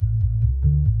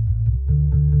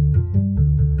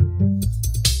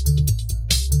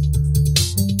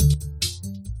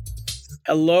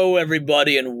Hello,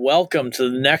 everybody, and welcome to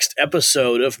the next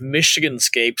episode of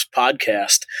MichiganScapes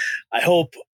podcast. I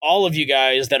hope all of you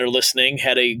guys that are listening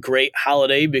had a great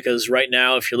holiday, because right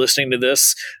now, if you're listening to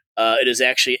this, it is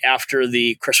actually after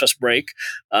the Christmas break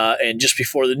and just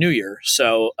before the New Year.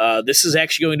 So this is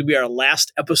actually going to be our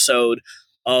last episode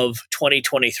of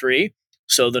 2023.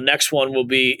 So the next one will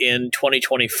be in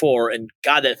 2024. And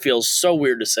God, that feels so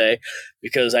weird to say,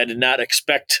 because I did not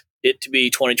expect it to be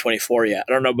 2024 yet.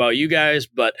 I don't know about you guys,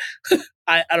 but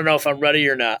I don't know if I'm ready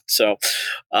or not. So,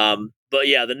 but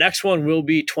yeah, the next one will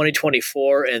be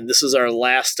 2024, and this is our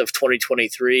last of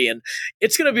 2023, and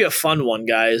it's going to be a fun one,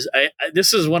 guys.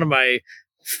 This is one of my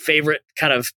favorite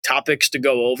kind of topics to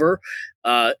go over.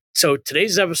 So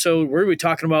today's episode, we're going to be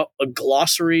talking about a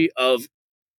glossary of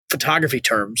photography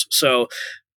terms. So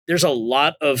there's a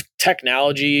lot of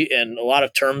technology and a lot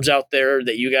of terms out there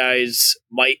that you guys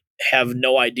might have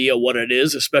no idea what it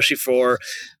is, especially for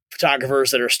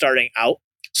photographers that are starting out.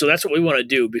 So that's what we want to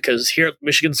do, because here at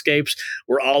MichiganScapes,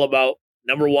 we're all about,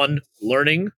 number one,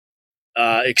 learning,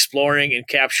 exploring, and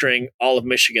capturing all of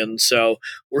Michigan. So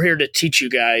we're here to teach you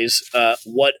guys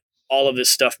what all of this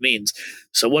stuff means.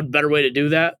 So what better way to do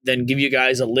that than give you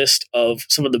guys a list of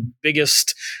some of the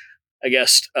biggest, I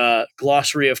guess,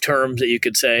 glossary of terms that you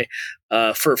could say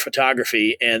for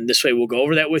photography. And this way we'll go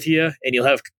over that with you, and you'll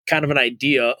have kind of an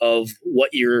idea of what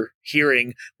you're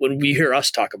hearing when we hear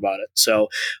us talk about it. So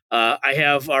I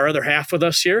have our other half with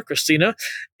us here, Christina.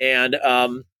 And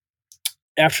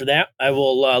after that, I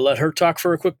will let her talk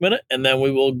for a quick minute, and then we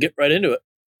will get right into it.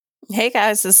 Hey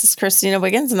guys, this is Christina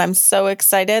Wiggins, and I'm so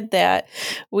excited that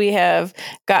we have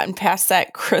gotten past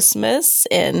that Christmas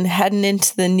and heading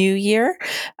into the new year.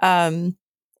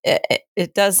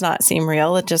 It does not seem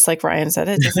real. Just like Ryan said,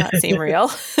 it does not seem real.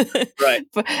 Right.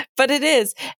 But it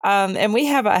is. And we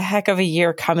have a heck of a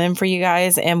year coming for you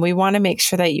guys, and we want to make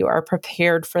sure that you are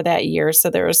prepared for that year. So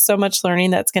there is so much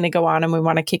learning that's going to go on, and we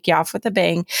want to kick you off with a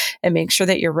bang and make sure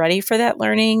that you're ready for that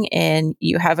learning and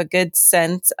you have a good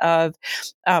sense of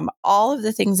all of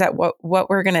the things that what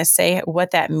we're going to say,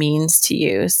 what that means to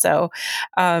you. So,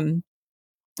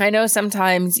 I know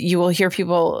sometimes you will hear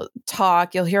people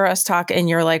talk, you'll hear us talk, and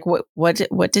you're like, what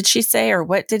did she say? Or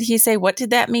what did he say? What did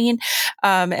that mean?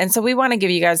 And so we want to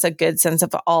give you guys a good sense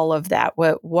of all of that.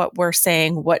 What we're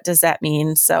saying, what does that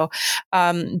mean? So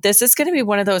this is going to be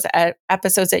one of those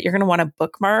episodes that you're going to want to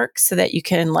bookmark so that you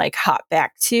can like hop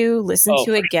back to, listen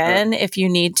to again if you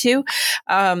need to.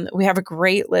 We have a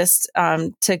great list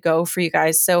to go for you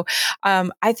guys. So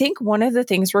I think one of the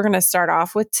things we're going to start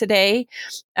off with today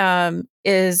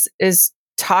is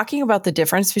talking about the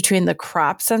difference between the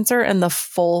crop sensor and the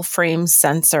full frame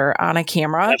sensor on a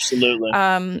camera. Absolutely.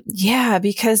 Yeah,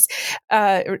 because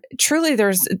truly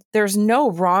there's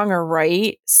no wrong or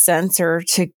right sensor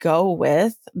to go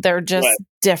with. They're just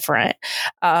different.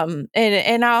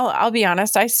 And I'll be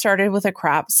honest, I started with a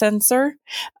crop sensor.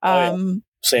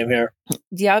 Same here.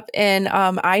 Yep. And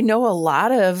I know a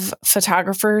lot of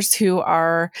photographers who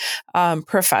are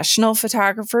professional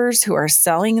photographers who are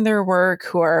selling their work,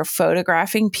 who are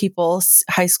photographing people,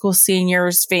 high school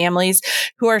seniors, families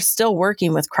who are still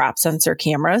working with crop sensor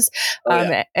cameras.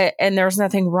 And there's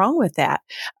nothing wrong with that.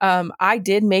 I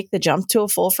did make the jump to a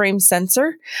full frame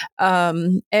sensor.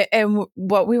 And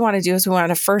what we want to do is we want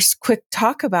to first quick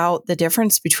talk about the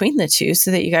difference between the two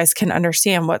so that you guys can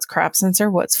understand what's crop sensor,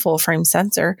 what's full frame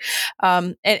sensor.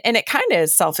 And it kind of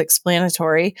is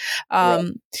self-explanatory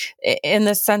in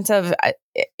the sense of,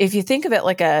 if you think of it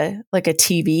like a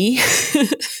TV,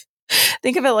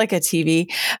 think of it like a TV.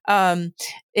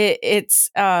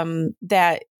 It's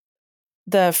that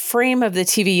the frame of the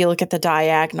TV, you look at the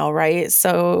diagonal, right?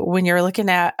 So when you're looking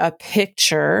at a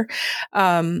picture,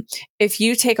 if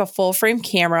you take a full frame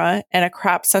camera and a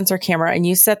crop sensor camera and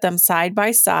you set them side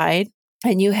by side,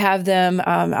 and you have them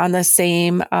on the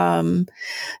same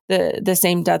the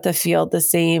same depth of field, the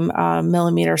same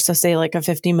millimeter. So say like a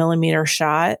 50 millimeter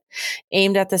shot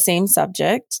aimed at the same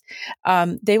subject,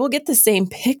 they will get the same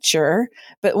picture.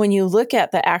 But when you look at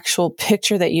the actual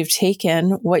picture that you've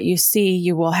taken, what you see,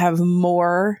 you will have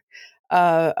more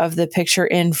of the picture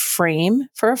in frame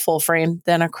for a full frame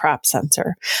than a crop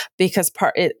sensor, because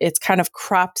it's kind of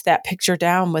cropped that picture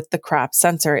down with the crop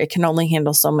sensor. It can only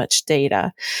handle so much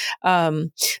data.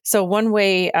 So one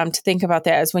way to think about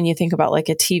that is when you think about like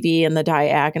a TV and the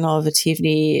diagonal of a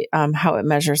TV, how it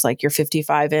measures like your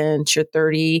 55 inch, your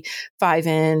 35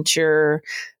 inch, your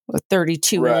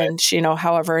 32 inch,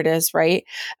 however it is, right?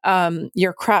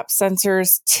 Your crop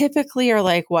sensors typically are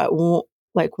like what,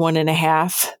 like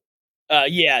 1.5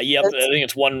 Yep. I think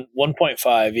it's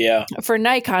 1.5. Yeah. For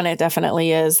Nikon, it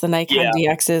definitely is. The Nikon Yeah.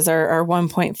 DXs are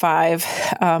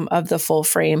 1.5 of the full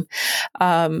frame.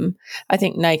 I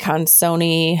think Nikon,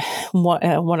 Sony,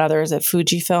 one other is at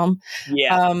Fujifilm.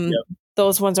 Yeah. Yep.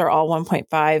 Those ones are all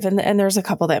 1.5, and there's a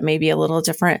couple that may be a little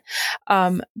different.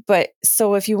 But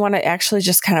so if you want to actually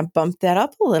just kind of bump that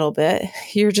up a little bit,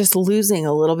 you're just losing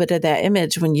a little bit of that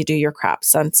image when you do your crop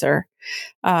sensor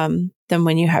than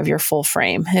when you have your full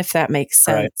frame, if that makes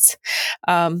sense.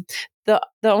 Right.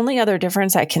 The only other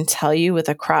difference I can tell you with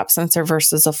a crop sensor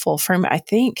versus a full frame, I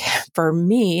think for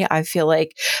me, I feel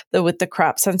like with the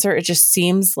crop sensor, it just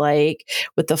seems like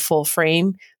with the full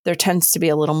frame, there tends to be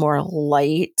a little more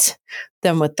light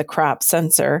than with the crop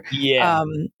sensor. Yeah.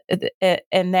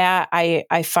 And that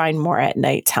I find more at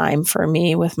nighttime for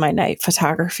me with my night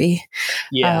photography.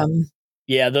 Yeah.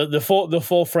 The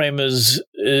full frame is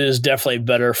definitely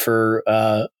better for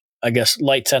I guess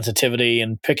light sensitivity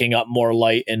and picking up more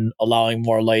light and allowing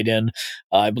more light in.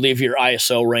 I believe your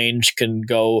ISO range can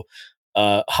go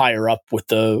higher up with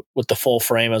the full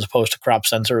frame as opposed to crop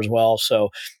sensor as well. So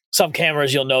some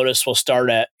cameras you'll notice will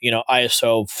start at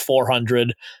ISO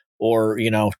 400 or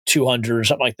 200 or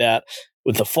something like that.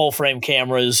 With the full frame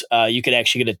cameras, you could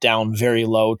actually get it down very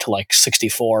low to like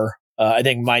 64. I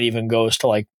think mine even goes to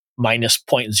like minus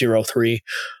 0.03.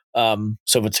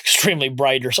 So if it's extremely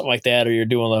bright or something like that, or you're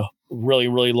doing a really,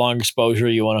 really long exposure,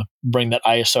 you want to bring that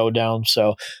ISO down.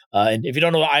 So, and if you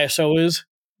don't know what ISO is,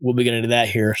 we'll be getting into that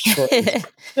here shortly.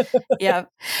 Yeah.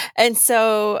 And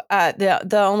so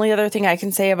the only other thing I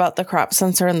can say about the crop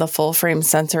sensor and the full frame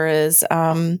sensor is,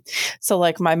 so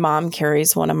like my mom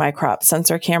carries one of my crop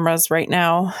sensor cameras right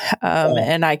now,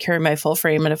 and I carry my full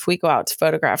frame. And if we go out to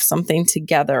photograph something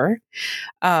together,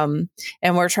 and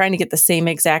we're trying to get the same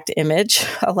exact image,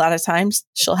 a lot of times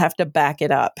she'll have to back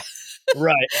it up.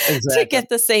 Right. Exactly. To get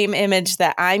the same image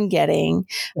that I'm getting,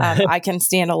 I can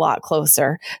stand a lot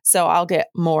closer. So I'll get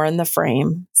more in the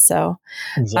frame. So,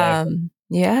 exactly.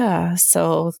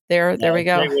 So there we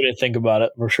go. Great way to think about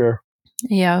it for sure.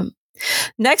 Yeah.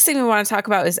 Next thing we want to talk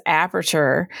about is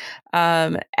aperture.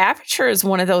 Aperture is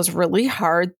one of those really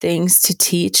hard things to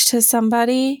teach to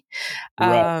somebody.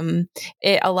 Right.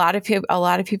 A lot of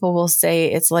people will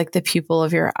say it's like the pupil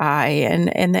of your eye,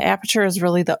 and the aperture is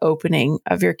really the opening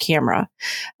of your camera,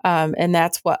 and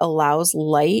that's what allows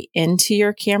light into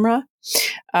your camera.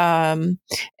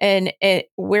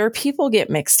 Where people get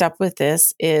mixed up with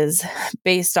this is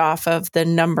based off of the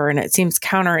number, and it seems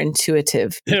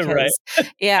counterintuitive because, right.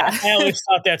 Yeah, I always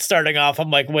thought that starting off. I'm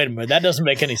like, wait a minute, that doesn't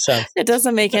make any sense. It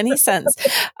doesn't make any sense.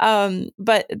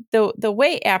 But the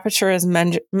way aperture is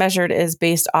measured is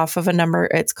based off of a number.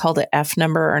 It's called an F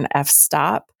number or an F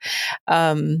stop.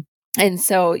 And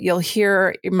so you'll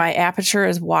hear my aperture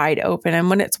is wide open. And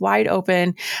when it's wide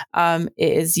open, it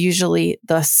is usually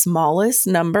the smallest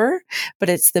number, but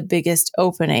it's the biggest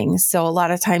opening. So a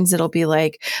lot of times it'll be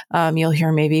like, you'll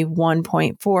hear maybe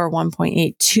 1.4,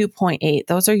 1.8, 2.8.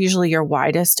 Those are usually your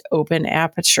widest open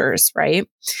apertures, right?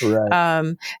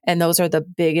 Right. And those are the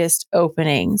biggest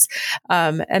openings.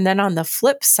 And then on the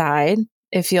flip side,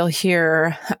 if you'll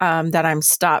hear that I'm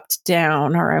stopped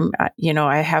down or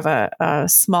I have a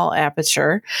small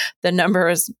aperture, the number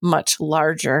is much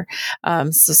larger.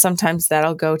 So sometimes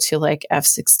that'll go to like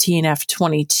f16,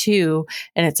 f22,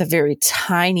 and it's a very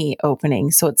tiny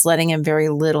opening. So it's letting in very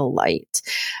little light.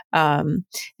 And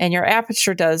your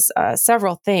aperture does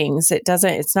several things.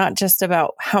 It's not just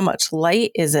about how much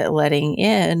light is it letting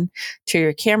in to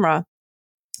your camera,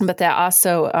 but that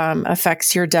also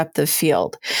affects your depth of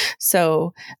field.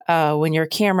 So when your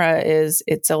camera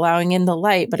it's allowing in the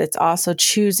light, but it's also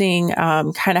choosing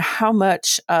kind of how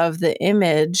much of the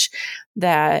image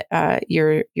that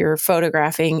you're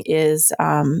photographing is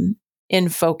in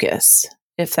focus.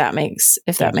 If that makes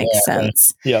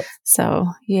sense. Yep. So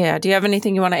yeah, do you have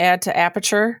anything you want to add to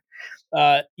aperture?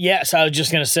 Yes, I was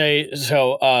just going to say,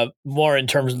 more in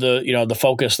terms of the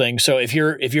focus thing. So if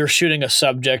you're shooting a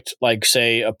subject, like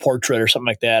say a portrait or something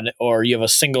like that, or you have a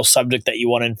single subject that you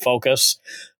want in focus,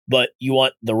 but you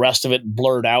want the rest of it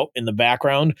blurred out in the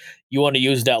background, you want to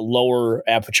use that lower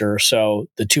aperture. So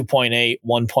the 2.8,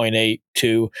 1.8,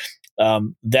 2,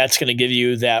 that's going to give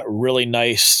you that really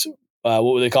nice, what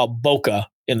would they call bokeh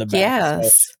in the back.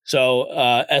 Yes. So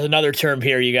as another term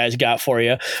here, you guys got for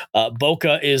you,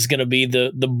 bokeh is going to be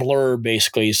the blur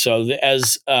basically. So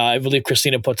as I believe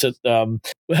Christina puts it,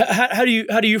 how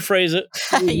do you phrase it?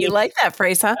 You like that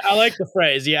phrase, huh? I like the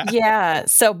phrase. Yeah. Yeah.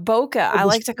 So bokeh, I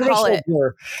like to call it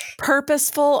blur.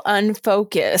 Purposeful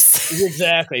unfocus.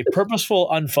 Exactly. Purposeful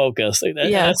unfocused.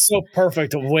 That's so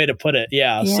perfect a way to put it.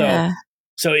 Yeah.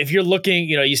 So if you're looking,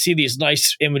 you see these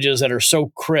nice images that are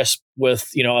so crisp with,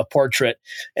 a portrait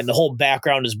and the whole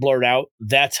background is blurred out.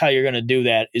 That's how you're going to do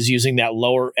that, is using that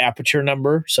lower aperture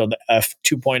number. So the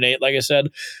f2.8, like I said,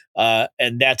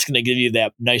 and that's going to give you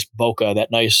that nice bokeh, that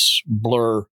nice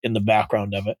blur in the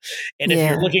background of it. And if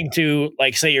you're looking to,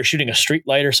 like, say you're shooting a street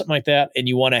light or something like that, and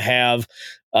you want to have,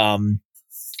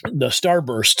 the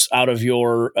starbursts out of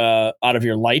your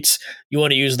lights, you want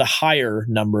to use the higher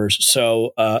numbers.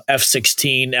 So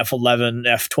F16, F11,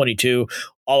 F22,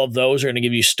 all of those are going to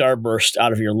give you starburst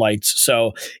out of your lights.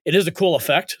 So it is a cool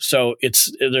effect. So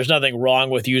there's nothing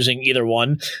wrong with using either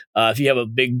one. If you have a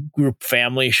big group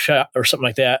family shot or something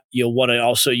like that, you'll want to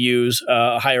also use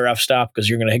a higher f-stop, because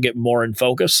you're going to get more in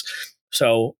focus.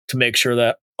 So to make sure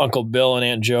that Uncle Bill and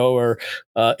Aunt Joe are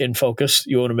in focus,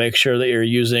 you want to make sure that you're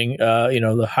using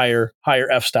the higher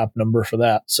f-stop number for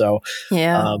that. So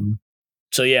that's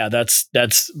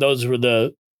those were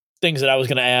the things that I was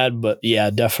going to add. But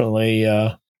definitely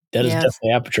that is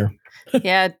definitely aperture.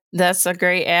 Yeah, that's a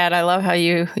great ad. I love how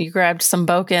you grabbed some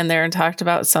bokeh in there and talked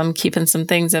about keeping some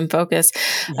things in focus.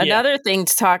 Yeah. Another thing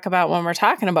to talk about when we're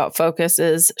talking about focus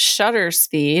is shutter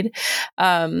speed.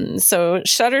 So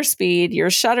shutter speed, your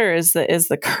shutter is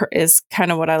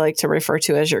kind of what I like to refer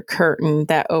to as your curtain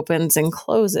that opens and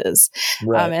closes.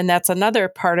 Right. And that's another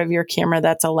part of your camera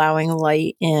that's allowing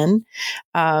light in.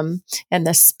 And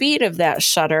the speed of that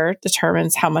shutter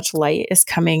determines how much light is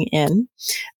coming in.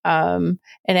 And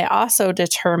it also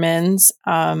determines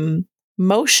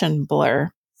motion blur.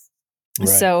 Right.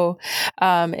 So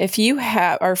if you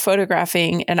are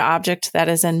photographing an object that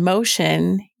is in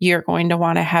motion, you're going to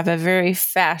want to have a very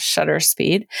fast shutter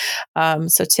speed.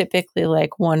 So typically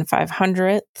like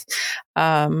 1/500th,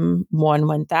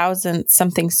 1/1000th,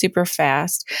 something super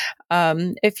fast.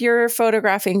 If you're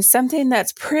photographing something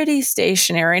that's pretty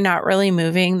stationary, not really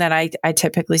moving, then I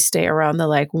typically stay around the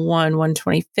like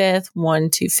 1/125th,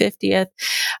 1/250th.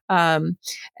 And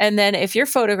then if you're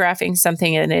photographing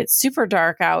something and it's super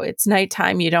dark out, it's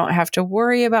nighttime, you don't have to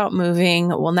worry about moving.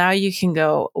 Well, now you can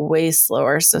go way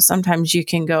slower. So sometimes you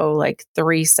can go like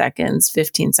 3 seconds,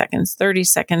 15 seconds, 30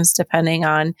 seconds, depending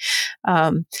on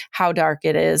how dark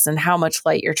it is and how much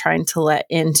light you're trying to let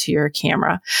into your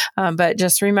camera. But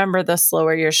just remember, the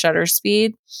slower your shutter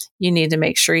speed, you need to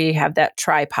make sure you have that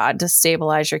tripod to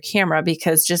stabilize your camera,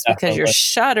 because just because your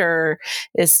shutter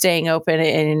is staying open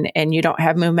and you don't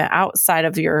have movement outside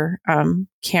of your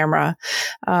camera,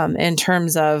 in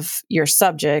terms of your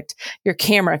subject, your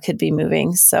camera could be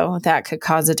moving. So that could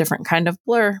cause a different kind of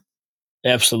blur.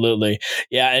 Absolutely.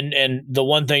 Yeah. And the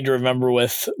one thing to remember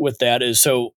with that is,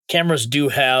 so cameras do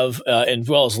have, as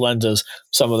well as lenses,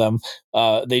 some of them,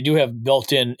 they do have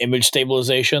built-in image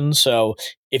stabilization. So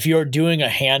if you're doing a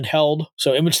handheld,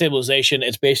 so image stabilization,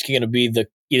 it's basically going to be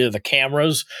either the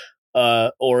cameras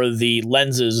or the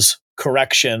lenses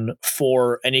correction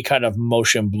for any kind of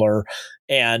motion blur.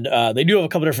 And they do have a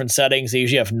couple different settings. They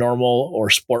usually have normal or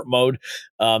sport mode.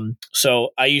 So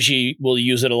I usually will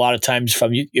use it a lot of times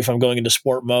if I'm going into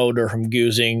sport mode, or if I'm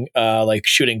using like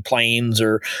shooting planes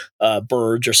or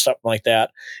birds or something like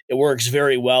that. It works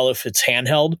very well if it's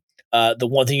handheld. The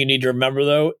one thing you need to remember,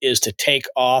 though, is to take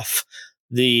off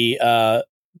the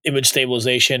image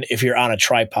stabilization if you're on a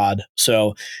tripod.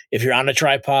 So if you're on a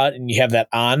tripod and you have that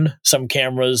on, some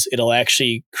cameras, it'll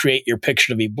actually create your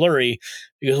picture to be blurry,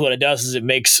 because what it does is it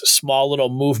makes small little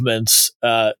movements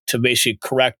to basically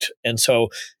correct. And so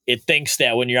it thinks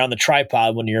that when you're on the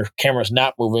tripod, when your camera's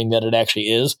not moving, that it actually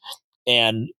is.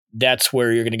 And that's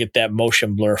where you're going to get that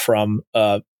motion blur from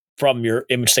your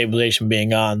image stabilization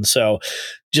being on. So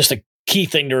just a key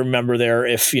thing to remember there,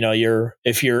 if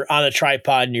you're on a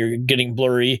tripod and you're getting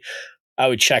blurry, I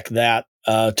would check that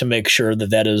to make sure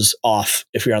that is off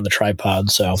if you're on the tripod.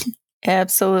 So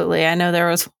absolutely. I know there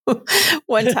was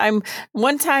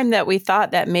one time that we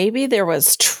thought that maybe there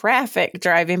was traffic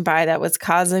driving by that was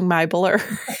causing my blur.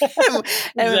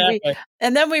 Exactly.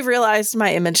 And then we realized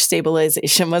my image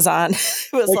stabilization was on. It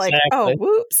was like, oh,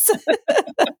 whoops.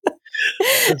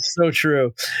 That's so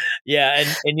true. Yeah.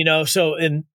 And so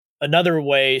in another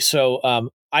way, so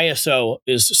ISO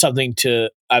is something to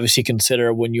obviously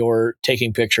consider when you're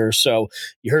taking pictures. So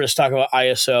you heard us talk about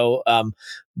ISO.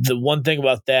 The one thing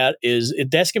about that is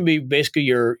that's going to be basically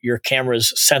your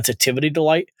camera's sensitivity to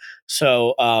light.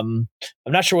 So I'm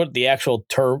not sure what the actual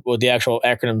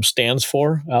acronym stands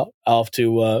for. I'll have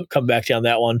to come back to you on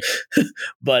that one.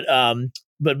 But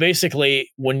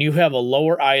basically, when you have a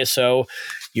lower ISO,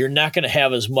 you're not going to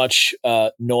have as much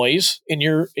noise in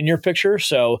your picture.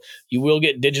 So you will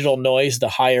get digital noise the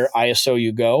higher ISO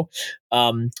you go.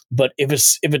 But if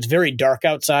it's very dark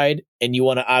outside and you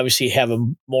want to obviously have a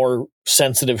more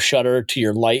sensitive shutter to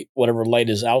your light, whatever light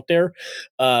is out there,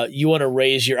 you want to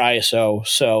raise your ISO.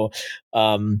 So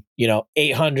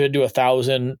 800 to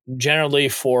 1,000 generally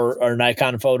for our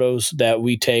Nikon photos that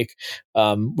we take.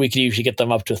 We can usually get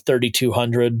them up to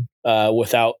 3,200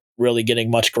 without really getting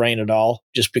much grain at all,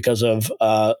 just because of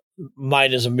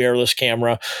mine is a mirrorless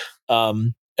camera,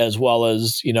 as well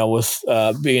as with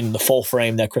being the full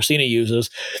frame that Christina uses.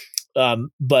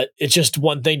 But it's just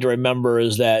one thing to remember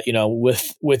is that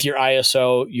with your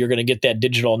ISO, you're going to get that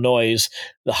digital noise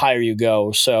the higher you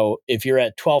go. So if you're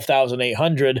at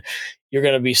 12,800, you're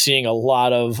going to be seeing a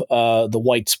lot of the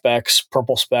white specks,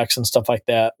 purple specks, and stuff like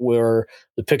that, where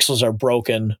the pixels are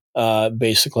broken,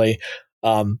 basically.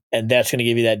 And that's going to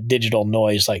give you that digital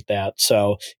noise like that.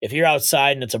 So if you're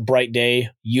outside and it's a bright day,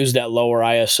 use that lower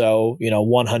ISO,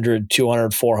 100,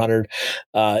 200, 400.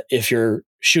 If you're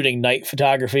shooting night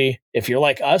photography, if you're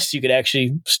like us, you could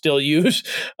actually still use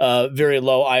very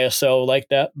low ISO like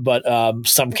that. But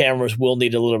some cameras will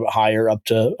need a little bit higher, up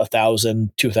to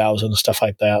 1,000, 2,000, stuff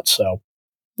like that. So.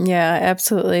 Yeah,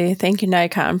 absolutely. Thank you,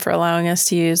 Nikon, for allowing us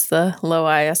to use the low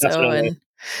ISO Definitely. and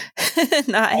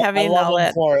not having I love all them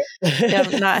that. for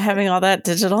it. Not having all that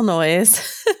digital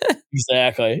noise.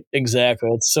 Exactly.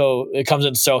 It comes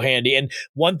in so handy. And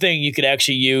one thing you could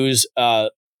actually use to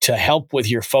help with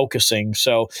your focusing.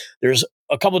 So there's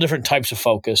a couple different types of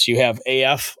focus. You have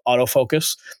AF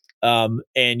autofocus,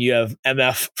 and you have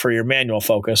MF for your manual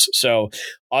focus. So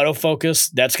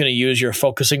autofocus, that's going to use your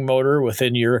focusing motor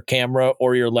within your camera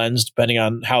or your lens, depending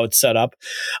on how it's set up.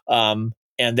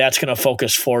 And that's going to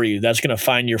focus for you. That's going to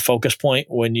find your focus point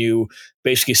when you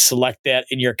basically select that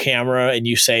in your camera and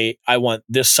you say, I want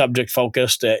this subject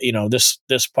focused at,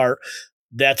 this part.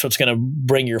 That's what's going to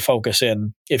bring your focus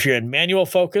in. If you're in manual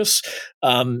focus,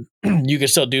 you can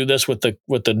still do this with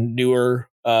the newer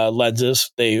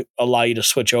lenses. They allow you to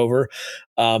switch over.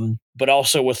 But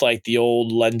also with like the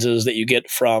old lenses that you get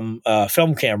from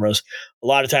film cameras, a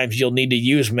lot of times you'll need to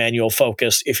use manual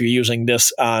focus if you're using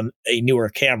this on a newer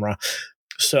camera.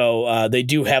 So they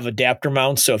do have adapter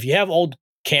mounts. So if you have old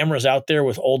cameras out there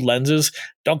with old lenses,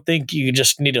 don't think you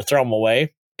just need to throw them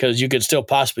away, because you could still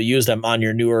possibly use them on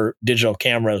your newer digital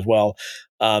camera as well.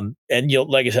 And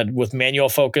like I said, with manual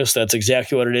focus, that's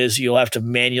exactly what it is. You'll have to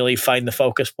manually find the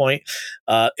focus point.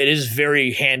 It is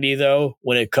very handy though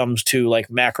when it comes to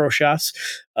like macro shots.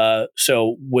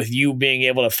 So with you being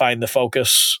able to find the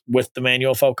focus with the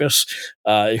manual focus,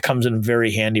 it comes in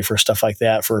very handy for stuff like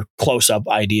that, for close-up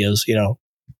ideas,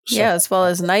 So, as well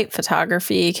as night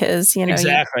photography, because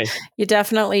exactly. You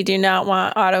definitely do not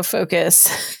want autofocus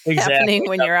happening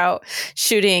when you're out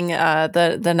shooting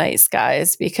the night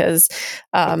skies, because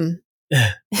a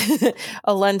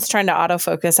lens trying to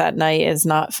autofocus at night is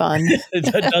not fun.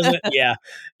 It doesn't. Yeah,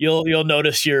 you'll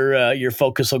notice your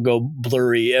focus will go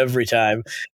blurry every time.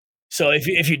 So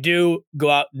if you do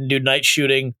go out and do night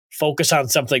shooting, focus on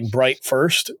something bright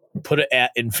first. Put it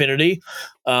at infinity,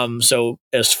 so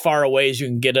as far away as you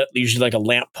can get it, usually like a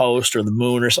lamppost or the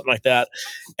moon or something like that.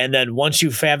 And then once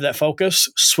you have that focus,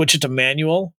 switch it to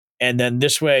manual, and then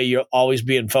this way you'll always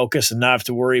be in focus and not have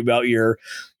to worry about your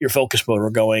focus motor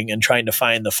going and trying to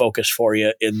find the focus for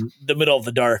you in the middle of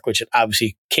the dark, which it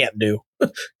obviously can't do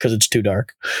because it's too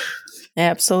dark.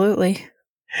 Absolutely.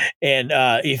 And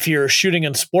if you're shooting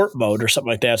in sport mode or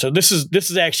something like that, so this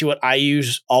is actually what I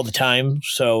use all the time.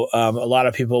 So a lot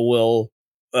of people will,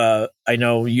 I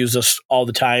know, use this all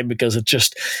the time because it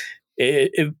just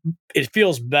it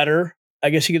feels better, I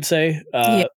guess you could say,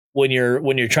 when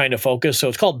you're trying to focus. So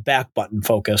it's called back button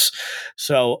focus.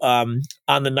 So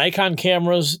on the Nikon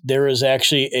cameras, there is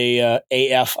actually a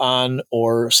AF on,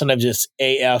 or sometimes it's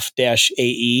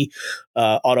AF-AE,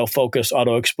 autofocus,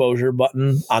 auto exposure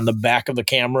button on the back of the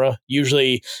camera,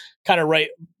 usually kind of right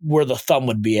where the thumb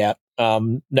would be at,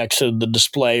 next to the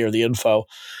display or the info.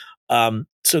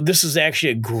 So this is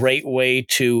actually a great way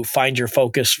to find your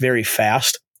focus very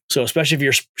fast. So especially if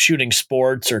you're shooting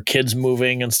sports or kids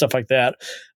moving and stuff like that,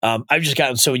 I've just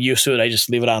gotten so used to it, I just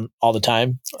leave it on all the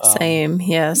time. Same,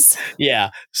 yes.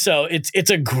 Yeah, so it's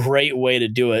a great way to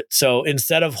do it. So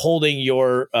instead of holding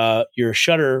your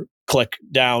shutter click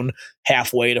down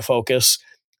halfway to focus,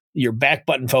 your back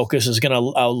button focus is going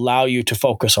to allow you to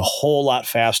focus a whole lot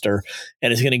faster,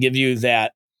 and it's going to give you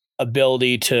that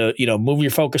ability to move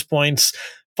your focus points,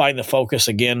 find the focus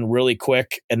again really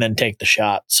quick, and then take the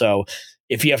shot. So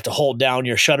if you have to hold down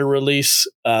your shutter release,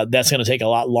 that's going to take a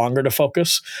lot longer to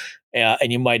focus,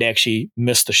 and you might actually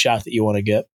miss the shot that you want to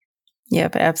get.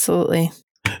 Yep, absolutely.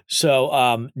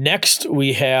 So next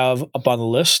we have up on the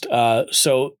list.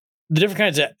 So the different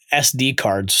kinds of SD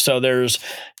cards. So there's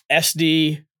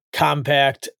SD,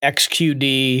 compact,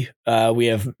 XQD. We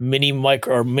have mini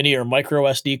or micro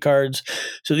SD cards.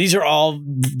 So these are all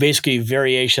basically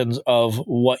variations of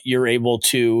what you're able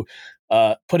to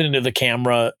put into the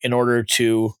camera in order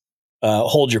to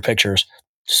hold your pictures.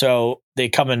 So they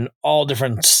come in all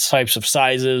different types of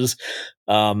sizes.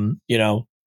 You know,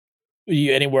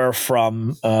 anywhere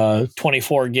from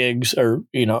 24 gigs or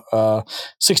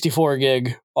 64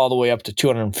 gig all the way up to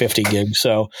 250 gigs.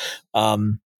 So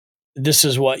this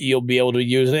is what you'll be able to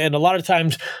use, and a lot of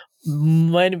times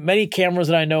many cameras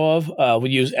that I know of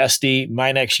would use SD.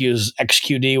 Mine actually use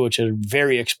XQD, which is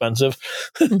very expensive,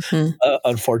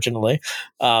 unfortunately.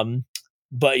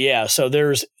 But yeah, so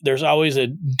there's always a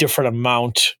different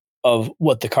amount of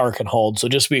what the car can hold, so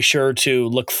just be sure to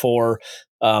look for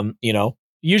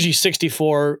usually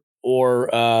 64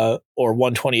 or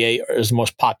 128 is the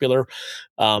most popular.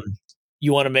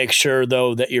 You want to make sure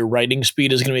though that your writing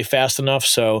speed is going to be fast enough.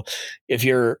 So if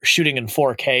you're shooting in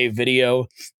 4K video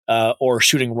or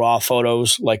shooting raw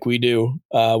photos like we do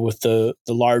with the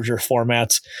larger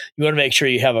formats, you want to make sure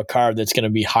you have a card that's going to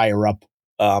be higher up,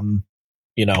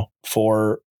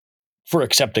 for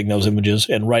accepting those images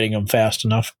and writing them fast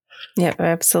enough. Yeah,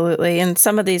 absolutely. And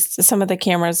some of the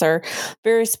cameras are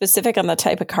very specific on the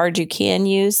type of card you can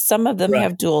use. Some of them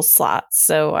have dual slots.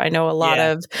 So I know a lot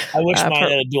of. I wish mine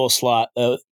had a dual slot.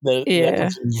 That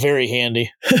comes very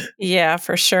handy. Yeah,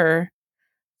 for sure.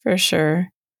 For sure.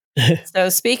 So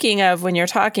speaking of when you're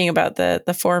talking about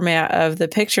the format of the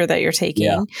picture that you're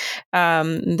taking,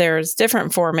 there's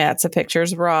different formats of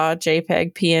pictures: RAW,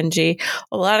 JPEG, PNG.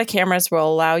 A lot of cameras will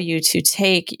allow you to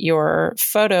take your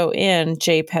photo in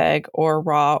JPEG or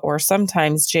RAW, or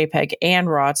sometimes JPEG and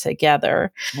RAW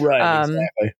together. Right,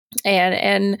 exactly.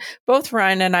 And both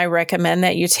Ryan and I recommend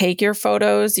that you take your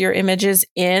photos, your images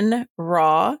in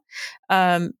RAW,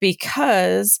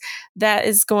 because that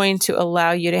is going to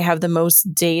allow you to have the most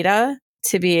data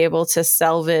to be able to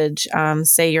salvage.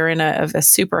 Say you're in a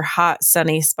super hot,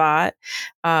 sunny spot,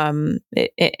 and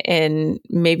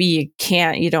maybe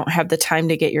you don't have the time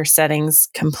to get your settings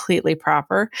completely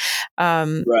proper.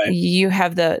 You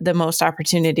have the most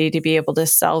opportunity to be able to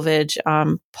salvage,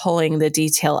 pulling the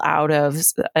detail out of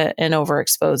an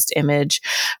overexposed image,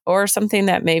 or something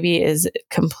that maybe is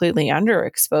completely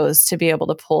underexposed, to be able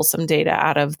to pull some data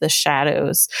out of the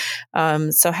shadows.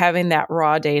 So having that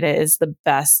raw data is the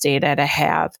best data to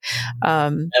have.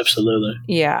 Absolutely.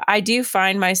 Yeah, I do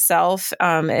find myself,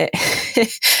 I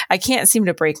can't seem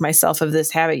to break myself of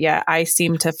this habit yet. I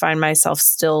seem to find myself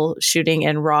still shooting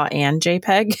in RAW and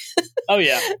JPEG. Oh,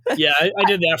 yeah. Yeah, I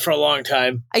did that for a long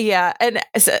time. Yeah, and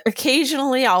so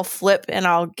occasionally I'll flip and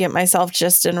I'll get myself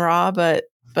just in RAW, but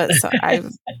I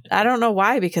don't know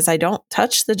why, because I don't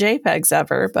touch the JPEGs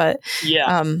ever, but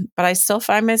I still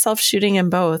find myself shooting in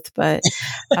both. But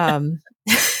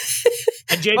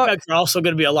and JPEGs are also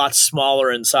going to be a lot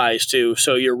smaller in size too.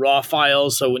 So your RAW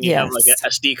files, so when you have like an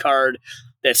SD card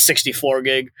that's 64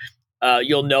 gig,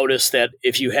 you'll notice that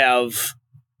if you have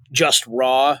just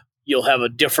RAW, you'll have a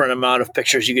different amount of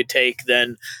pictures you could take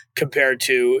than compared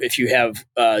to if you have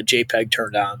JPEG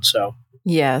turned on. So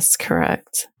yes,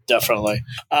 correct. Definitely.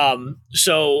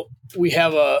 So we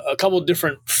have a couple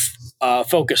different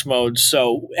focus modes.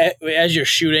 So as you're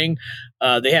shooting,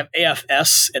 they have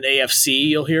AFS and AFC,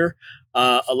 you'll hear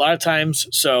a lot of times.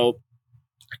 So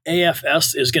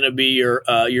AFS is going to be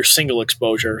your single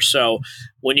exposure. So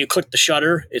when you click the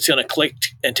shutter, it's going to click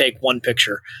and take one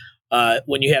picture.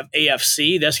 When you have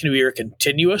AFC, that's going to be your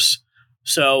continuous.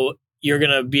 So you're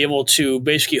going to be able to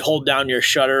basically hold down your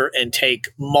shutter and take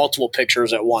multiple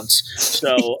pictures at once.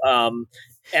 So,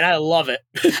 and I love it.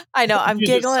 I know. I'm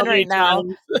giggling right now.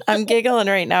 I'm giggling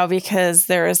right now because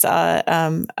there's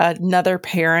another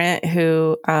parent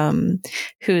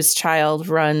whose child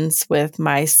runs with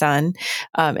my son,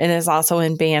 and is also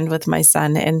in band with my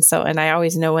son. And I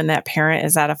always know when that parent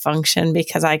is at a function,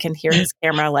 because I can hear his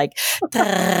camera like,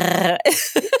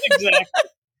 exactly.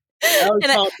 I would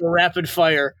call it the rapid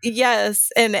fire. Yes.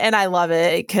 And I love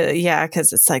it.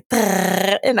 Cause it's like,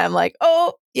 and I'm like,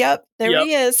 oh, yep, there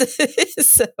he is.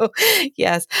 So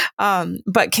yes.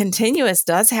 But continuous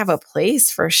does have a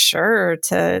place for sure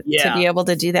to be able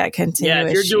to do that continuous. Yeah.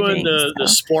 If you're doing the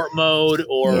sport mode,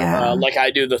 or like I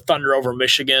do the Thunder over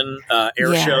Michigan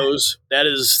air shows, that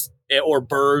is, or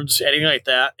birds, anything like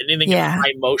that, anything in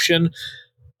high motion.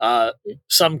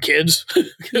 Some kids,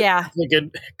 they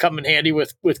could come in handy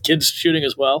with kids shooting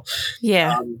as well.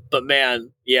 But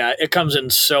man, it comes in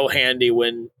so handy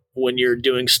when you're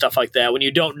doing stuff like that, when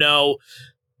you don't know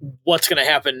what's going to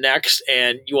happen next,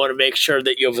 and you want to make sure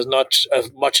that you have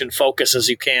as much in focus as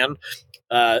you can,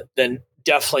 then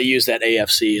definitely use that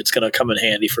AFC. It's going to come in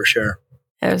handy for sure.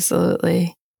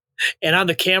 Absolutely. And on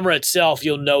the camera itself,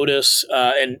 you'll notice,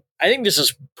 and I think this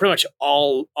is pretty much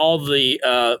all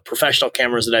the professional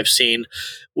cameras that I've seen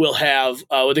will have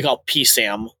what they call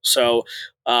PSAM. So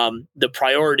the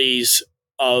priorities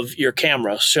of your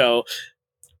camera. So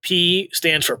P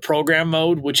stands for program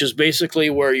mode, which is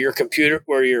basically where your camera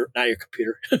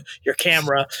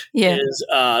Yeah.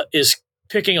 is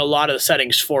picking a lot of the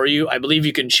settings for you. I believe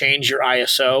you can change your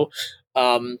ISO,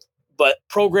 but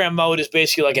program mode is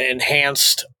basically like an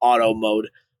enhanced auto mode.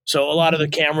 So a lot of the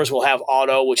cameras will have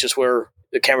auto, which is where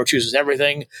the camera chooses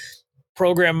everything.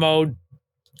 Program mode,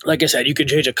 like I said, you can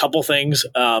change a couple things.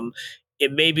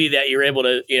 It may be that you're able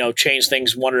to, change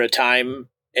things one at a time,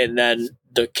 and then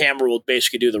the camera will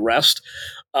basically do the rest.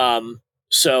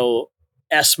 So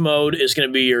S mode is going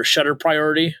to be your shutter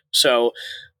priority. So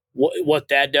what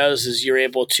that does is you're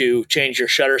able to change your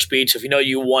shutter speed. So if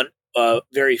you want a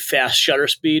very fast shutter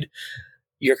speed,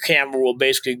 your camera will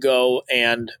basically go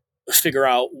and figure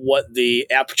out what the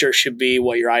aperture should be,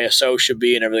 what your ISO should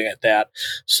be, and everything like that.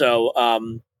 So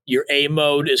your A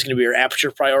mode is going to be your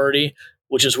aperture priority,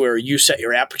 which is where you set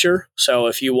your aperture. So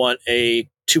if you want a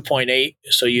 2.8,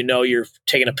 so you're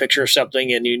taking a picture of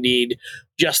something and you need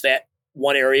just that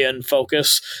one area in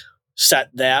focus, set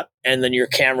that, and then your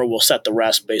camera will set the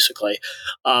rest, basically.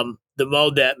 The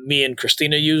mode that me and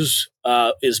Christina use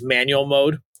is manual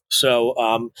mode. So,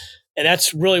 and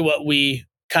that's really what we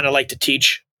kind of like to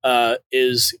teach,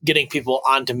 is getting people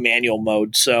onto manual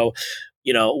mode. So,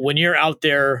 when you're out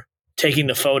there taking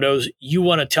the photos, you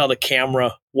want to tell the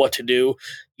camera what to do.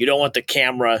 You don't want the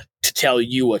camera to tell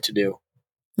you what to do.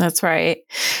 That's right.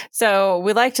 So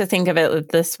we like to think of it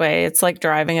this way. It's like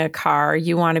driving a car.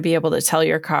 You want to be able to tell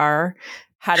your car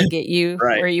how to get you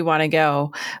Right. where you want to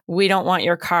go. We don't want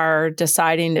your car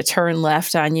deciding to turn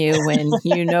left on you when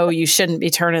you shouldn't be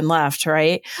turning left,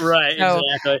 right? Right, so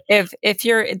exactly.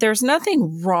 if there's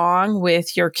nothing wrong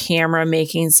with your camera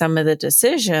making some of the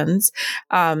decisions,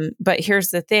 but here's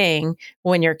the thing: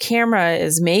 when your camera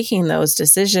is making those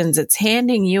decisions, it's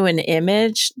handing you an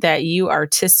image that you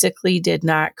artistically did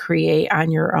not create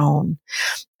on your own.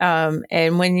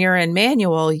 And when you're in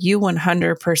manual, you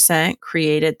 100%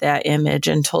 created that image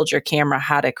and told your camera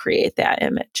how to create that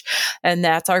image. And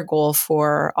that's our goal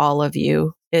for all of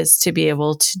you, is to be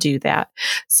able to do that.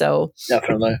 So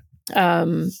definitely.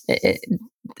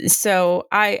 So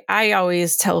I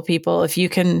always tell people, if you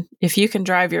can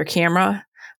drive your camera,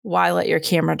 why let your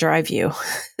camera drive you?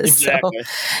 Exactly.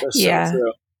 That's so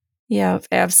true. Yeah,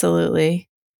 absolutely.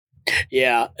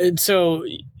 Yeah. And so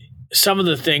some of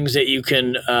the things that you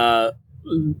can,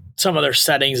 some other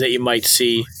settings that you might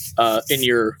see in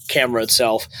your camera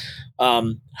itself,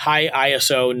 high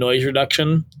ISO noise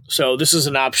reduction. So this is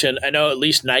an option. I know at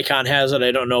least Nikon has it.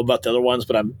 I don't know about the other ones,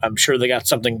 but I'm sure they got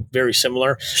something very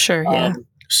similar. Sure. Yeah.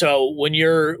 So when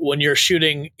you're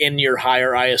shooting in your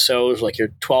higher ISOs, like your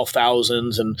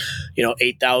 12,000s and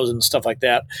 8,000, stuff like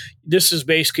that, this is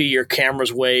basically your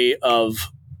camera's way of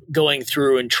going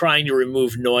through and trying to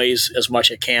remove noise as much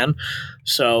as it can.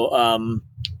 So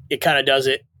it kind of does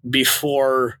it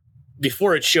before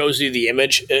it shows you the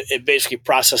image. It basically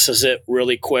processes it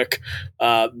really quick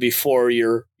before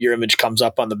your image comes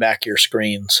up on the back of your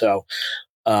screen. So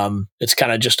it's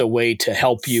kind of just a way to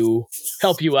help you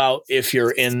out if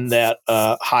you're in that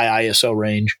high ISO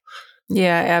range.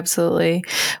 Yeah, absolutely.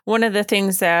 One of the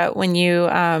things that when you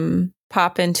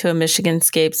pop into a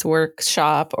MichiganScapes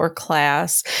workshop or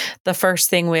class, the first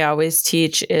thing we always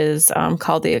teach is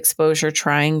called the exposure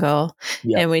triangle.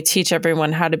 Yep. And we teach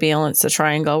everyone how to balance the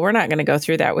triangle. We're not going to go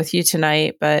through that with you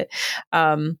tonight, but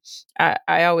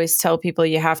I always tell people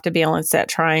you have to balance that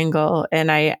triangle.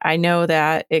 And I know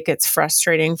that it gets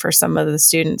frustrating for some of the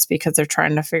students because they're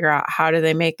trying to figure out how do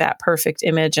they make that perfect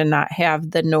image and not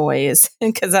have the noise,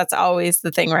 because that's always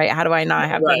the thing, right? How do I not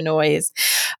have the noise?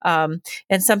 And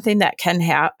something that can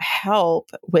help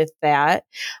with that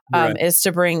is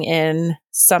to bring in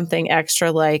something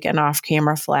extra like an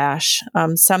off-camera flash,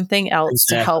 something else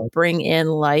to help bring in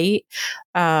light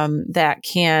that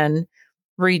can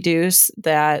reduce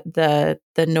the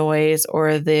noise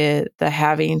or the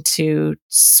having to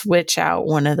switch out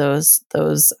one of those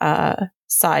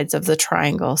sides of the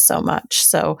triangle so much.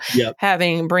 So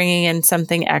bringing in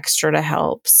something extra to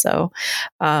help. So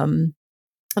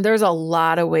there's a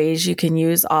lot of ways you can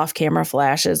use off-camera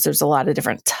flashes. There's a lot of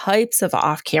different types of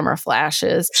off-camera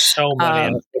flashes. So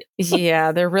many.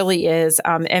 Yeah, there really is.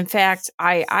 In fact,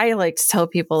 I like to tell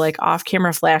people like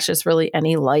off-camera flash is really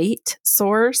any light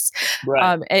source.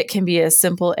 Right. It can be as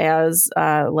simple as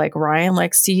like Ryan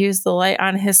likes to use the light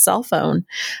on his cell phone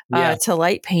Yeah. to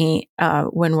light paint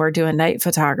when we're doing night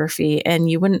photography. And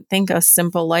you wouldn't think a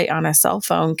simple light on a cell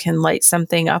phone can light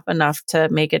something up enough to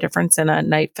make a difference in a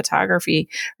night photography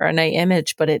or a night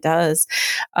image, but it does.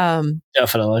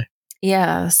 Definitely.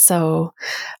 Yeah. So,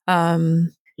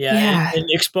 Yeah, yeah. and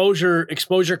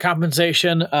exposure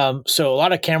compensation. So a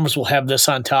lot of cameras will have this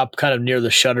on top, kind of near the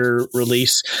shutter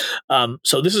release.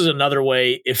 So this is another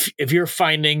way if you're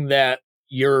finding that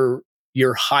you're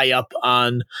high up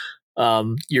on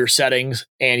your settings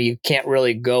and you can't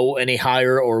really go any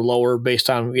higher or lower based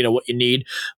on what you need.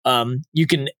 You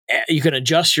can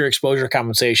adjust your exposure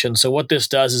compensation. So what this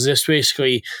does is this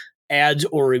basically adds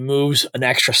or removes an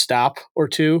extra stop or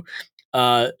two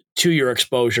to your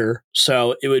exposure.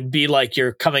 So it would be like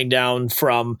you're coming down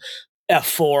from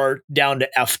f4 down to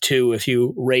f2 if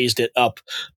you raised it up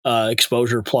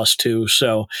exposure +2.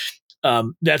 So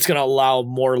that's going to allow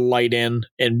more light in,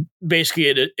 and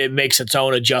basically it makes its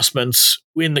own adjustments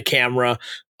in the camera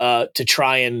to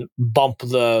try and bump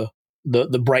the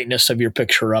brightness of your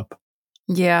picture up.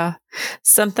 Yeah.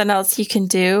 Something else you can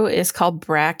do is called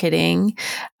bracketing.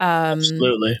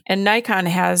 Absolutely. And Nikon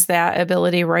has that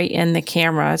ability right in the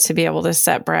camera to be able to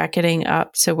set bracketing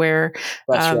up to where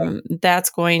That's right. that's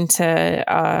going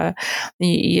to,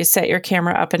 you set your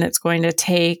camera up and it's going to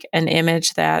take an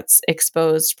image that's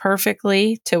exposed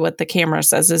perfectly to what the camera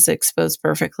says is exposed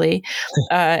perfectly,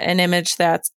 an image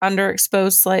that's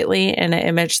underexposed slightly, and an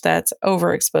image that's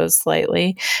overexposed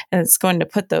slightly. And it's going to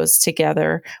put those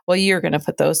together. Well, you're going to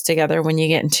put those together when you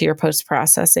get into your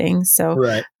post-processing. So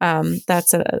Right.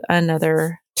 that's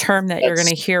another term that you're going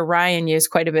to hear Ryan use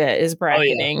quite a bit is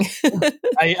bracketing. Oh,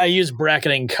 yeah. I use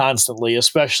bracketing constantly,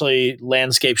 especially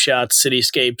landscape shots,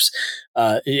 cityscapes.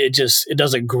 It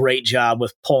does a great job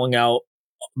with pulling out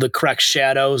the correct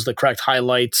shadows, the correct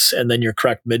highlights, and then your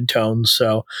correct midtones.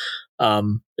 So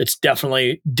it's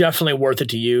definitely worth it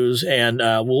to use. And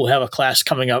we'll have a class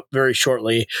coming up very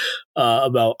shortly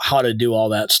about how to do all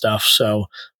that stuff. So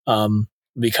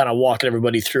be kind of walking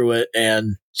everybody through it,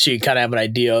 and so you kind of have an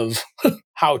idea of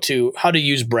how to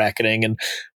use bracketing. And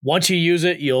once you use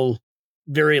it, you'll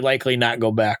very likely not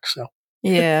go back. So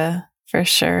yeah, for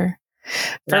sure.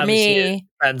 For obviously it me,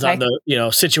 depends on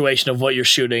the situation of what you're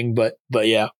shooting, but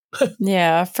yeah.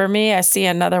 yeah, for me, I see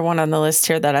another one on the list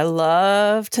here that I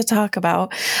love to talk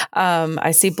about.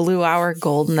 I see blue hour,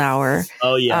 golden hour.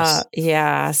 Oh, yes.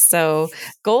 Yeah. So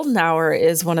golden hour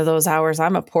is one of those hours.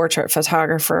 I'm a portrait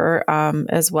photographer,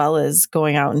 as well as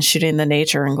going out and shooting the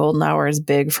nature. And golden hour is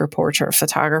big for portrait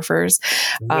photographers.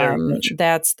 Very much.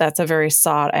 That's a very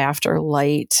sought after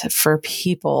light for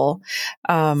people,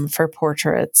 for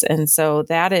portraits. And so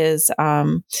that is,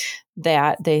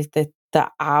 the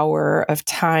hour of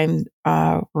time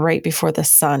right before the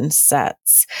sun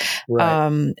sets.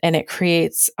 Right. And it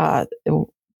creates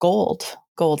gold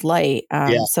light.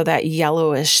 Yeah. So that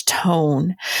yellowish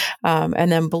tone. And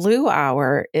then blue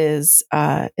hour is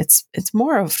it's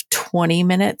more of 20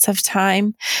 minutes of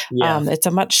time. Yeah. It's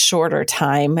a much shorter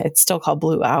time. It's still called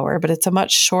blue hour, but it's a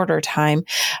much shorter time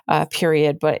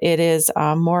period. But it is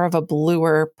more of a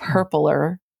bluer,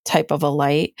 purpler type of a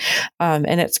light.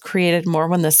 And it's created more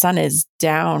when the sun is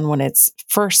down, when it's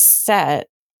first set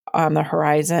on the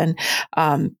horizon.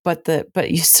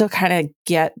 But you still kind of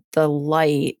get the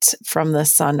light from the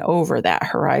sun over that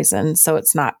horizon. So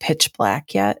it's not pitch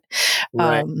black yet.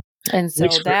 Right. And so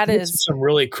that is some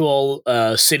really cool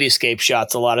cityscape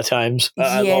shots a lot of times.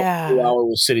 I love blue hour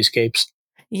with cityscapes.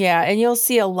 Yeah, and you'll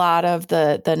see a lot of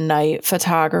the night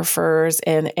photographers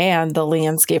and the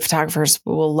landscape photographers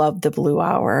will love the blue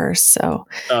hour. So,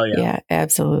 yeah,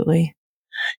 absolutely.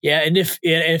 Yeah, and if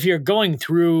you're going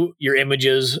through your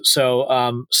images,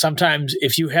 so sometimes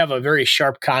if you have a very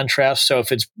sharp contrast, so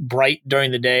if it's bright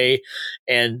during the day,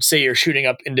 and say you're shooting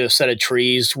up into a set of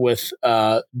trees with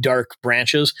dark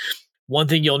branches, one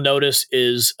thing you'll notice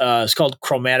is it's called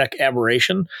chromatic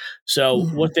aberration. So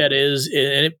what that is,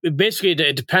 and it basically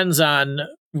it depends on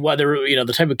whether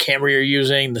the type of camera you're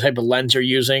using, the type of lens you're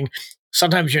using.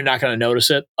 Sometimes you're not going to notice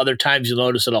it. Other times you'll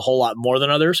notice it a whole lot more than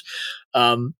others.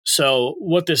 So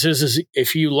what this is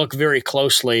if you look very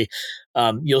closely,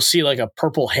 you'll see like a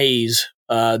purple haze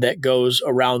that goes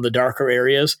around the darker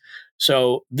areas.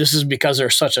 So this is because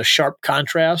there's such a sharp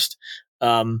contrast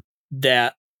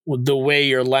that the way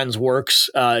your lens works,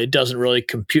 it doesn't really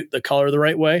compute the color the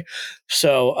right way.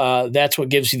 So that's what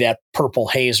gives you that purple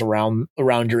haze around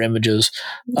your images.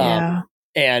 Yeah.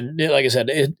 And like I said,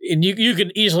 and you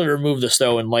can easily remove this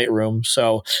though in Lightroom.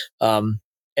 So, and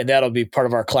that'll be part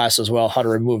of our class as well, how to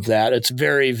remove that. It's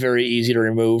very, very easy to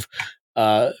remove,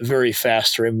 very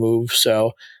fast to remove.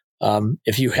 So,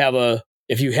 if you have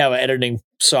an editing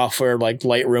software like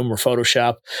Lightroom or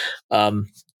Photoshop,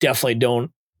 definitely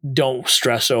don't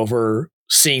stress over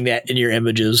seeing that in your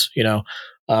images,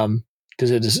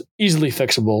 because it is easily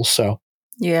fixable. So.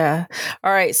 Yeah.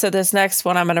 All right. So this next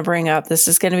one I'm going to bring up, this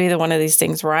is going to be one of these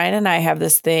things. Ryan and I have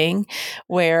this thing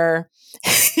where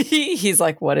he's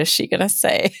like, what is she going to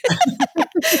say?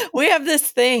 We have this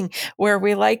thing where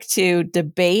we like to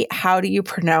debate how do you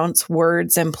pronounce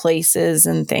words and places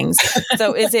and things.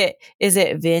 So is it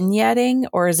vignetting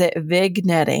or is it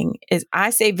vignetting? I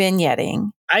say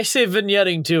vignetting. I say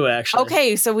vignetting too, actually.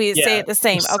 Okay, so we say it the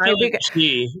same. Okay,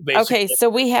 okay, so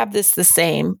we have this the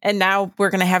same, and now we're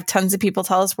going to have tons of people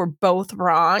tell us we're both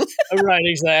wrong. Right,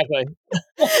 exactly.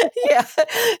 Yeah.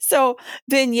 So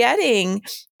vignetting,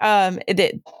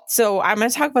 so I'm going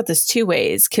to talk about this two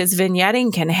ways because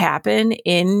vignetting can happen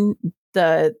in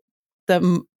the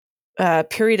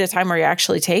period of time where you're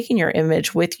actually taking your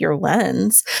image with your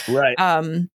lens. Right.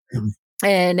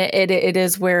 And it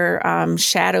is where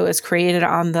shadow is created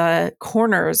on the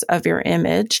corners of your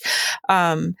image.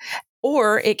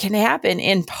 Or it can happen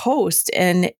in post,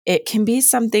 and it can be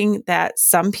something that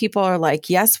some people are like,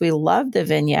 yes, we love the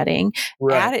vignetting,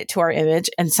 add it to our image.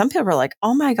 And some people are like,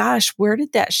 oh my gosh, where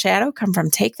did that shadow come from?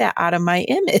 Take that out of my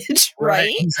image.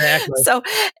 Right. Exactly. So,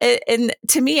 and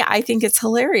to me, I think it's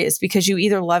hilarious because you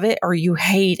either love it or you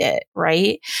hate it.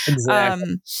 Right.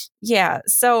 Exactly. Yeah.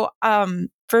 So,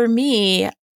 for me,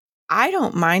 I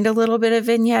don't mind a little bit of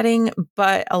vignetting,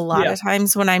 but a lot of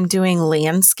times when I'm doing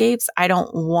landscapes, I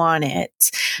don't want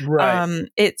it. Right.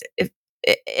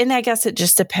 And I guess it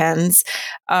just depends.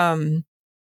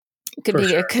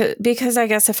 Because I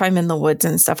guess if I'm in the woods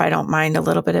and stuff, I don't mind a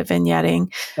little bit of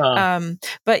vignetting.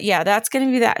 But yeah, that's going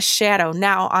to be that shadow.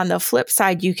 Now, on the flip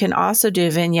side, you can also do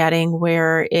vignetting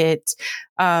where it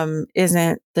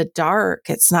isn't the dark,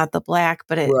 it's not the black,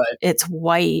 but it's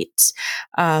white.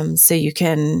 So you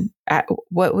can,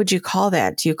 what would you call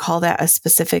that? Do you call that a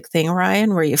specific thing,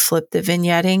 Ryan, where you flip the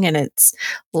vignetting and it's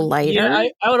lighter? Yeah,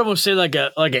 I would almost say like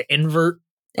an invert.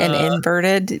 An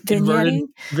inverted vignetting?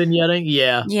 Vignetting,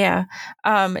 yeah. Yeah.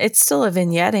 It's still a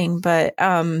vignetting, but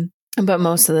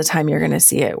most of the time you're going to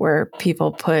see it where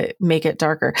people make it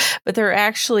darker. But there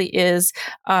actually is,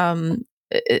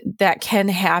 that can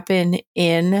happen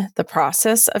in the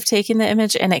process of taking the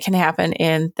image, and it can happen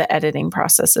in the editing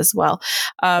process as well.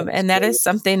 And that is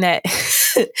something that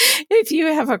if you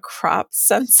have a crop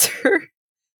sensor,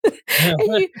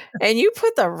 and you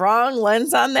put the wrong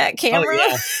lens on that camera,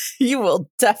 you will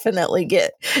definitely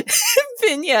get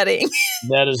vignetting.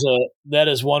 That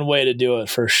is one way to do it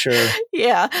for sure.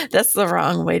 Yeah, that's the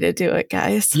wrong way to do it,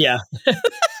 guys. Yeah.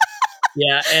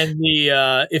 Yeah, and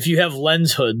if you have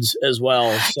lens hoods as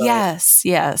well. So yes.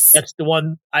 That's the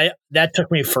one that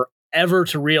took me forever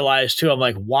to realize too. I'm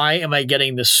like, why am I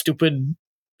getting this stupid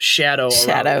shadow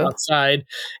outside?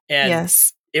 And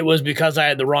it was because I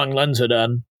had the wrong lens hood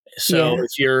on. So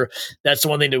that's the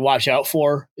one thing to watch out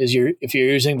for is if you're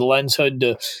using the lens hood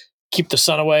to keep the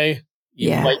sun away,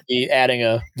 you might be adding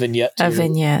a vignette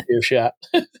to your shot.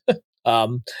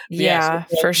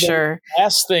 For sure.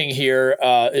 Last thing here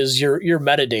is your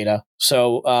metadata.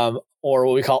 So, or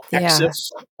what we call EXIF.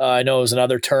 I know is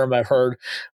another term I've heard.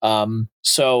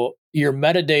 So your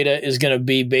metadata is going to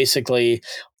be basically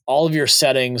all of your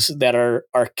settings that are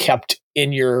kept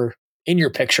in your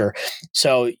picture.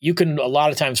 So you can a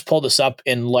lot of times pull this up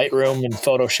in Lightroom and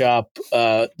Photoshop.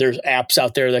 There's apps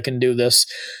out there that can do this.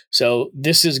 So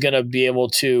this is going to be able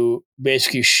to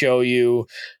basically show you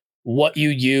what you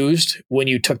used when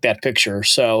you took that picture.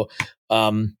 So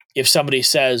if somebody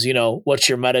says, what's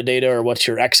your metadata or what's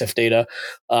your EXIF data,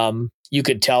 you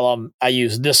could tell them I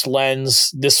used this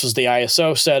lens. This was the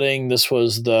ISO setting. This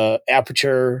was the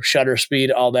aperture, shutter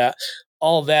speed, all that.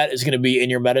 All of that is going to be in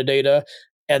your metadata.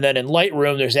 And then in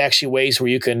Lightroom, there's actually ways where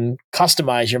you can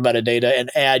customize your metadata and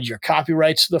add your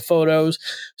copyrights to the photos.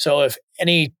 So if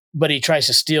anybody tries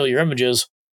to steal your images,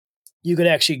 you could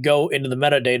actually go into the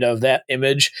metadata of that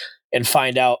image and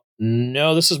find out,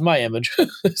 no, this is my image.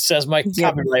 It says my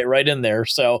copyright right in there.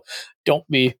 So don't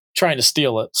be trying to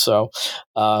steal it. So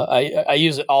I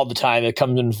use it all the time. It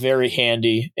comes in very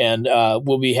handy. And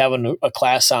we'll be having a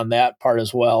class on that part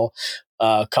as well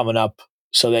coming up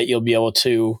so that you'll be able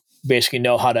to basically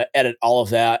know how to edit all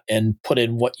of that and put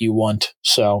in what you want.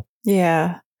 So,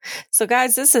 yeah. So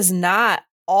guys, this is not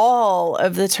all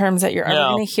of the terms that you're ever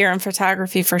No. going to hear in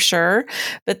photography for sure.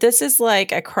 But this is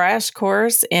like a crash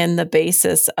course in the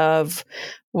basis of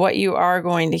what you are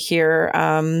going to hear,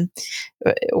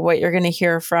 what you're going to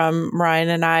hear from Ryan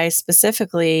and I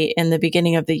specifically in the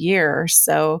beginning of the year.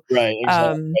 So, Right,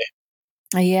 exactly.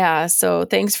 Yeah. So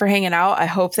thanks for hanging out. I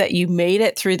hope that you made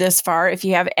it through this far. If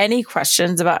you have any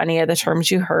questions about any of the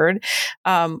terms you heard,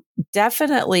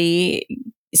 definitely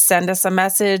send us a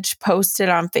message, post it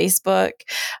on Facebook.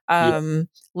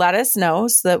 Let us know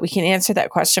so that we can answer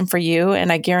that question for you.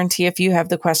 And I guarantee if you have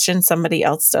the question, somebody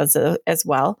else does as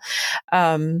well.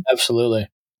 Absolutely.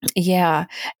 Yeah.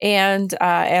 And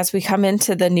as we come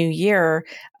into the new year,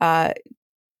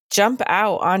 jump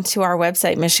out onto our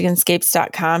website,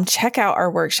 MichiganScapes.com. Check out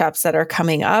our workshops that are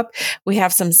coming up. We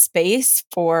have some space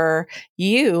for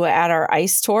you at our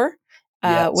ice tour,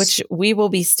 which we will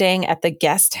be staying at the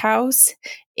guest house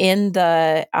in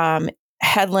the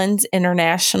Headlands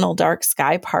International Dark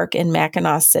Sky Park in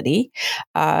Mackinac City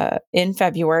in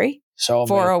February.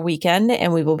 For a weekend,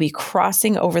 and we will be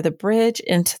crossing over the bridge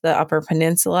into the Upper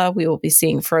Peninsula. We will be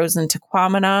seeing Frozen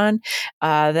Tequamanon,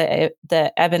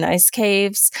 the Ebon Ice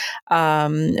Caves.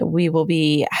 We will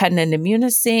be heading into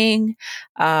Munising.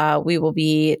 We will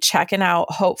be checking out,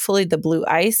 hopefully the blue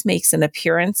ice makes an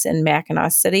appearance in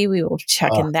Mackinac City. We will be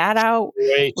checking that out.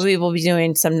 Great. We will be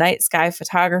doing some night sky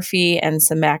photography and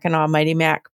some Mackinac Mighty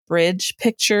Mac bridge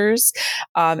pictures.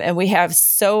 And we have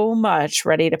so much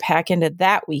ready to pack into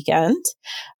that weekend.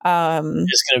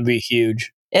 It's going to be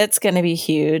huge. It's going to be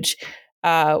huge.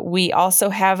 We also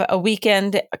have a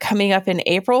weekend coming up in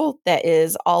April that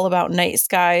is all about night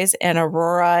skies and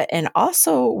aurora. And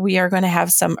also we are going to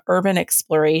have some urban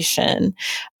exploration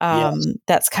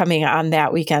that's coming on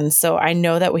that weekend. So I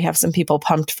know that we have some people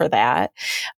pumped for that.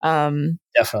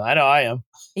 Definitely. I know I am.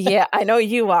 Yeah, I know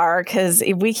you are, because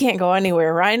we can't go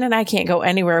anywhere. Ryan and I can't go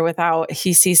anywhere without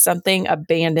he sees something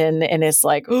abandoned and it's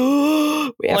like,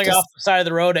 oh, we have like off the side of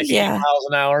the road at 8 miles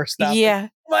an hour. Stop. Yeah.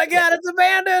 Oh my God, it's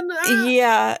abandoned. Ah!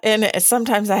 Yeah. And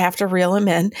sometimes I have to reel him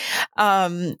in.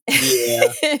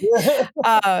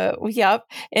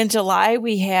 Yep. In July,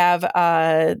 we have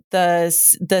the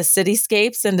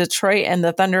Cityscapes in Detroit and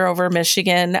the Thunder Over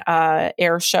Michigan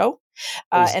air show.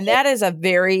 And that is a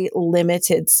very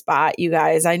limited spot, you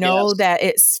guys. I know that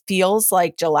it feels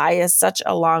like July is such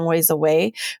a long ways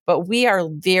away, but we are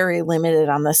very limited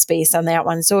on the space on that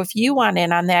one. So if you want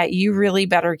in on that, you really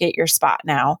better get your spot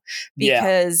now,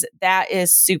 because that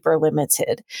is super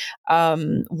limited.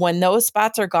 When those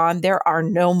spots are gone, there are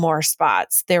no more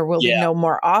spots. There will be no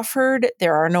more offered.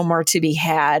 There are no more to be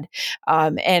had.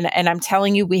 And I'm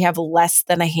telling you, we have less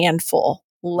than a handful.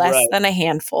 Than a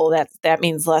handful. That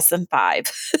means less than 5.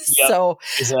 So,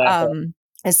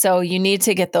 so you need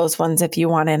to get those ones if you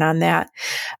want in on that.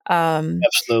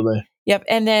 Absolutely. Yep.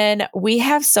 And then we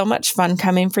have so much fun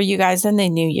coming for you guys in the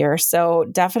new year. So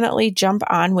definitely jump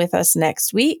on with us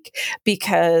next week,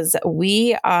 because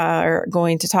we are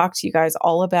going to talk to you guys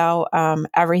all about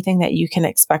everything that you can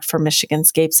expect from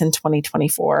MichiganScapes in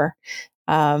 2024.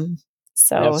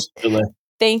 Absolutely.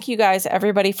 Thank you guys,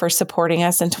 everybody, for supporting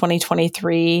us in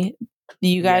 2023.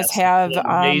 You guys have an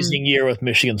amazing year with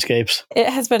MichiganScapes. It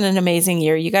has been an amazing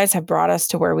year. You guys have brought us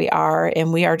to where we are,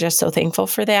 and we are just so thankful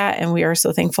for that. And we are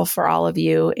so thankful for all of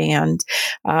you. And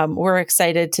we're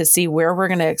excited to see where we're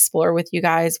going to explore with you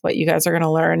guys, what you guys are going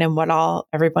to learn, and what all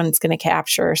everyone's going to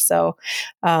capture. So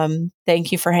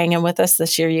thank you for hanging with us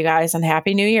this year, you guys, and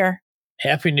Happy New Year.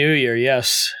 Happy New Year.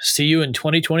 Yes. See you in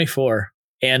 2024.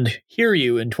 And hear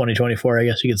you in 2024, I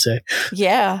guess you could say.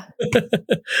 Yeah.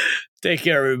 Take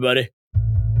care, everybody.